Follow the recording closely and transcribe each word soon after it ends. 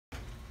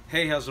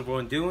Hey, how's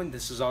everyone doing?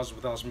 This is Oz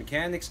with Oz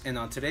Mechanics, and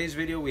on today's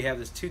video we have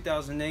this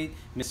 2008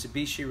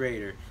 Mitsubishi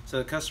Raider. So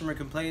the customer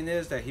complaint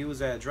is that he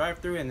was at a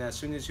drive-thru, and as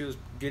soon as he was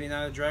getting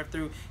out of the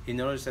drive-thru, he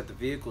noticed that the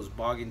vehicle is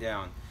bogging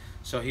down.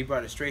 So he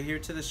brought it straight here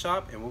to the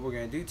shop, and what we're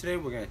going to do today,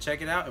 we're going to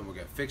check it out and we're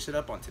going to fix it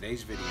up on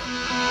today's video.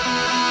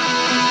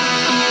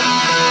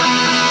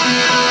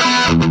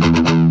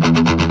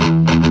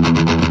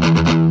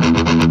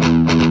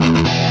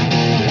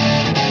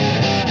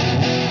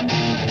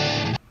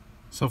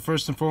 So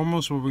first and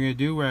foremost, what we're going to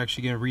do, we're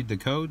actually going to read the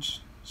codes.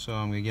 So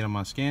I'm going to get on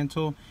my scan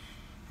tool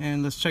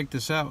and let's check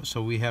this out.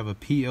 So we have a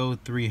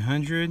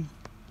P0300,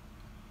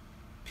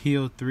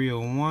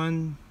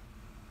 P0301,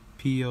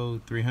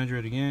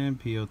 P0300 again,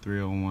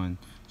 P0301.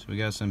 So we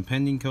got some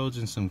pending codes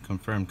and some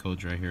confirmed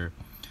codes right here.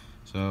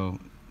 So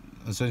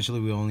essentially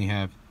we only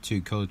have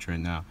 2 codes right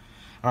now.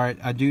 Alright,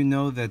 I do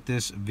know that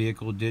this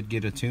vehicle did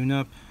get a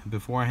tune-up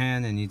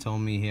beforehand, and he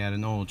told me he had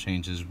an oil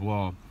change as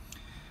well.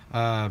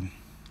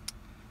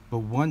 But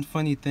one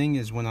funny thing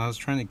is, when I was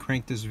trying to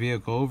crank this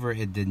vehicle over,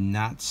 it did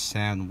not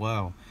sound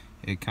well.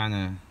 It kind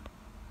of,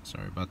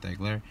 sorry about that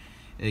glare,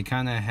 it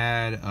kind of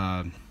had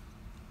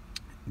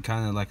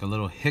kind of like a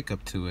little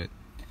hiccup to it.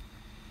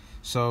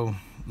 So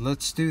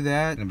let's do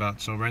that.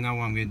 So right now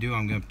what I'm going to do,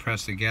 I'm going to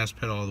press the gas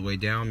pedal all the way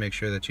down, make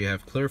sure that you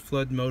have clear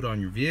flood mode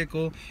on your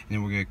vehicle, and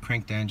then we're going to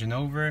crank the engine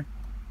over,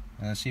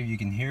 and let's see if you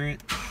can hear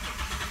it.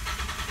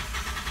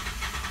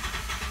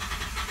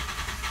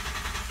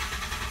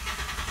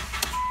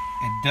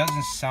 It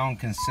doesn't sound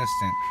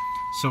consistent.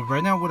 So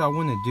right now what I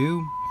want to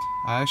do,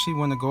 I actually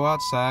want to go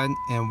outside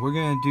and we're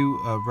going to do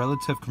a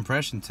relative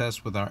compression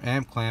test with our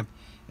amp clamp,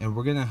 and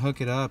we're going to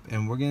hook it up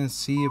and we're going to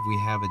see if we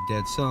have a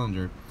dead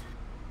cylinder.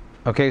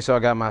 Okay, so I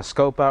got my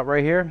scope out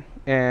right here,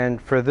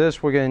 and for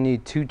this we're going to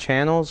need 2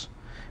 channels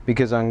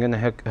because I'm going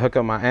to hook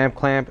up my amp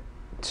clamp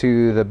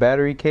to the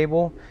battery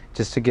cable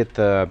just to get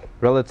the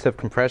relative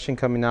compression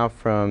coming out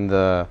from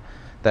the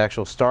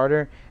actual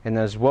starter, and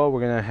as well we're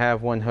going to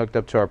have one hooked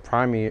up to our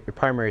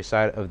primary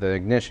side of the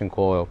ignition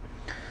coil.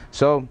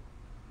 So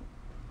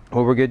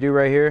what we're going to do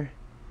right here,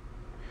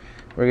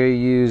 we're going to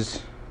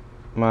use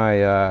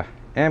my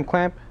amp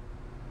clamp.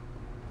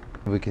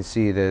 We can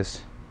see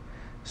this.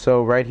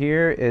 So right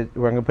here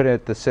we're going to put it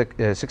at the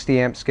 60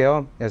 amp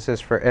scale. It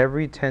says for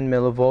every 10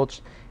 millivolts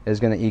is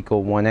going to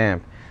equal 1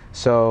 amp.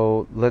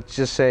 So let's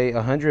just say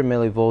 100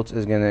 millivolts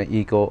is going to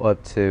equal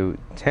up to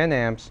 10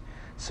 amps.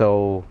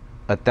 So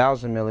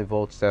 1,000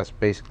 millivolts, that's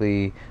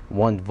basically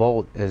 1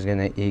 volt, is going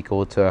to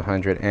equal to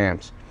 100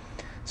 amps.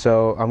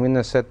 So I'm going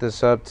to set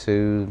this up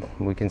to,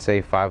 we can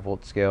say 5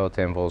 volt scale,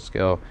 10 volt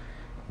scale,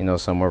 you know,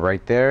 somewhere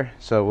right there.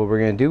 So what we're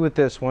going to do with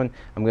this one,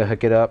 I'm going to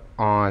hook it up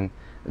on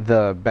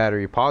the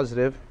battery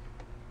positive,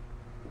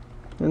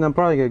 and I'm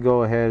probably going to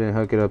go ahead and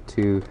hook it up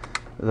to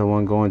the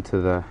one going to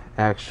the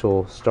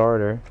actual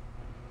starter.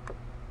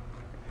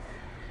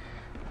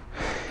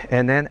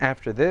 And then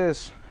after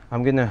this,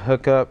 I'm going to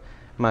hook up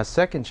my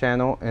second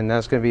channel, and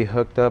that's going to be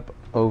hooked up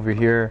over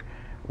here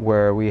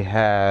where we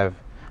have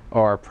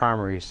our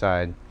primary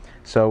side.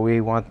 So we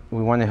want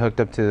it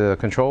hooked up to the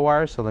control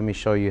wire. So let me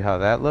show you how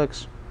that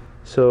looks.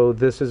 So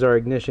this is our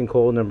ignition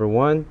coil number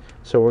 1.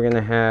 So we're going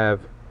to have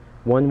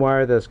one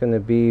wire that's going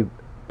to be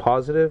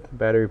positive,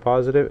 battery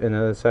positive, and the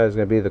other side is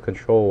going to be the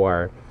control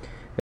wire.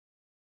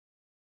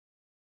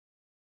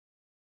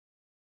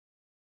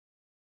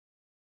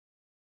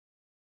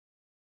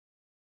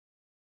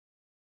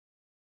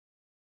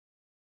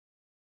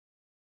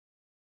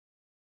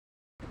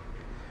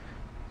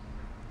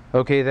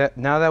 Okay,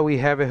 now that we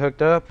have it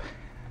hooked up,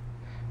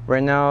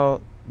 right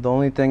now the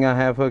only thing I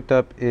have hooked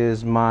up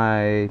is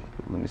my,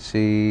 let me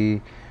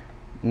see,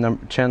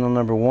 channel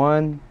number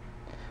 1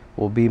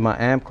 will be my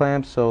amp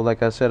clamp. So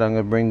like I said, I'm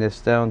going to bring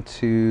this down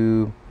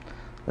to,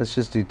 let's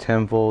just do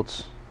 10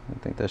 volts. I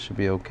think that should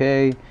be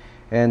okay.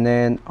 And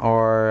then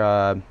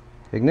our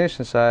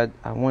ignition side,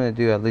 I want to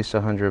do at least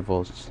 100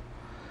 volts.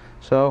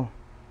 So,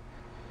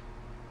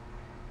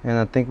 and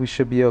I think we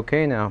should be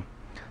okay now.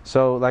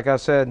 So like I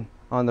said,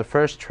 on the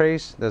first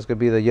trace, that's going to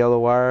be the yellow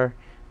wire,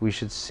 we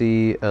should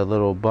see a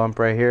little bump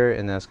right here,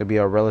 and that's going to be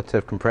our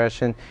relative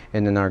compression.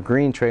 And then our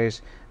green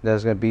trace,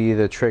 that's going to be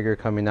the trigger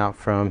coming out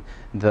from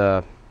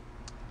the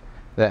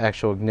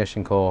actual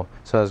ignition coil.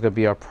 So that's going to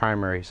be our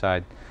primary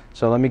side.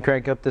 So let me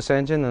crank up this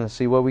engine and let's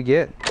see what we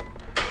get.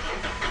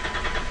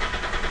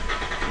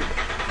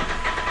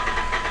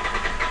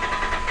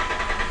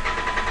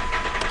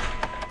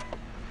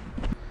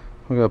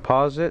 We're going to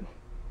pause it.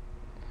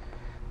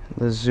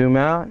 Let's zoom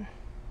out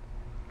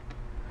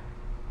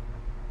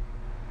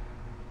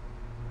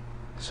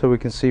so we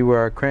can see where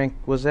our crank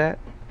was at.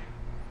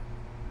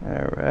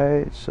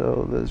 Alright,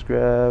 so let's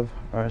grab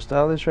our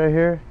stylus right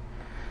here.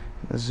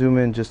 Let's zoom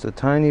in just a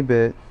tiny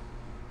bit.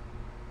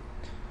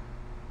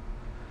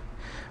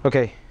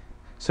 Okay,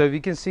 so if you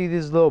can see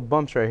these little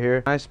bumps right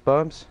here, nice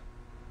bumps,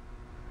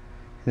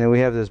 and then we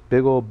have this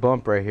big old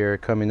bump right here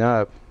coming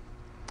up.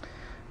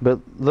 But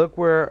look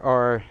where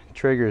our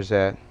trigger's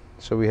at.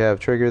 So we have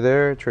trigger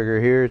there,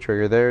 trigger here,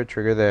 trigger there,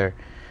 trigger there.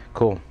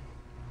 Cool.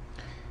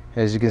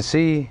 As you can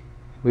see,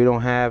 we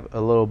don't have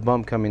a little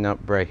bump coming up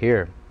right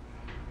here.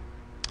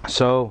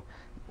 So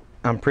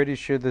I'm pretty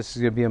sure this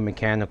is gonna be a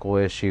mechanical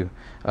issue.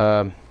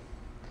 And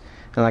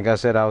like I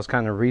said, I was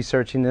kind of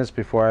researching this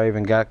before I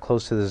even got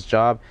close to this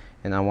job,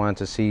 and I wanted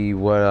to see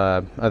what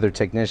other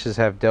technicians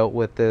have dealt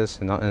with this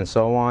and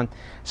so on.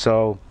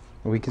 So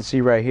we can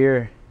see right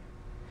here,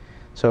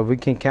 so if we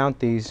can count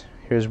these,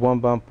 here's one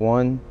bump,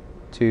 1,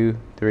 2,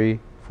 3,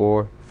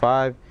 4,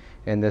 5,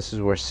 and this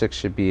is where 6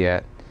 should be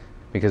at,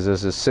 because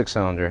this is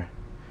 6-cylinder.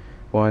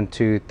 1,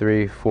 2,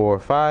 3, 4,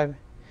 5.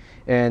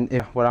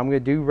 And what I'm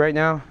going to do right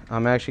now,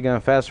 I'm actually going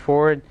to fast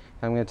forward.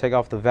 I'm going to take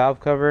off the valve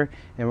cover,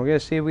 and we're going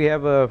to see if we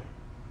have a,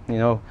 you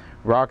know,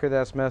 rocker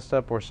that's messed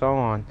up or so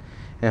on,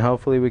 and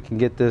hopefully we can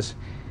get this,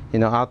 you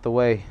know, out the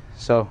way.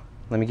 So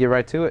let me get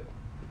right to it.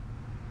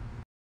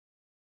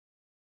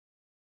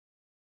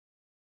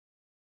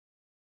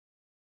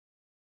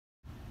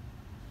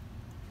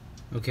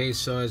 Okay,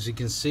 so as you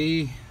can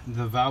see,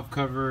 the valve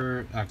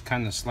cover, I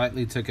kind of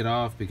slightly took it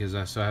off because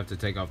I still have to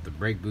take off the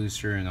brake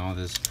booster and all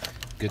this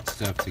good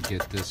stuff to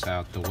get this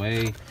out the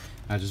way.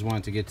 I just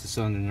wanted to get to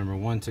cylinder number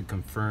 1 to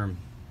confirm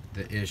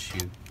the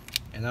issue.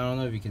 And I don't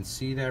know if you can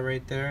see that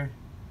right there,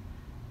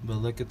 but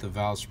look at the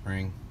valve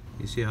spring.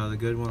 You see how the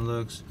good one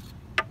looks?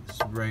 It's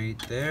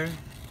right there,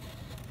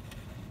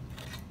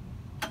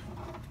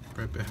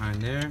 right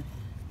behind there,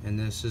 and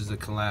this is the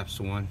collapsed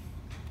one.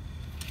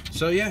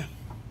 So yeah,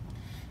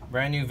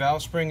 brand new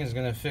valve spring is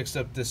gonna fix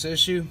up this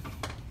issue.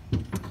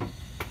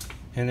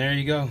 And there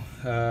you go.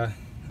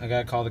 I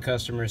gotta call the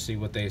customer, see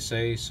what they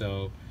say,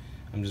 so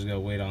I'm just gonna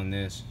wait on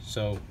this.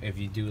 So if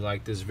you do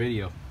like this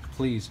video,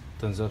 please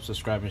thumbs up,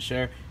 subscribe, and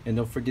share, and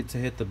don't forget to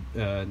hit the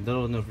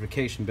little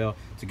notification bell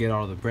to get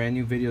all the brand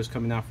new videos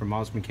coming out from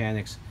Models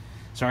Mechanics.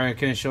 Sorry I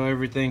couldn't show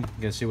everything.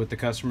 Gonna see what the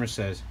customer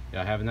says.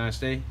 Y'all have a nice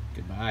day.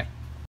 Goodbye.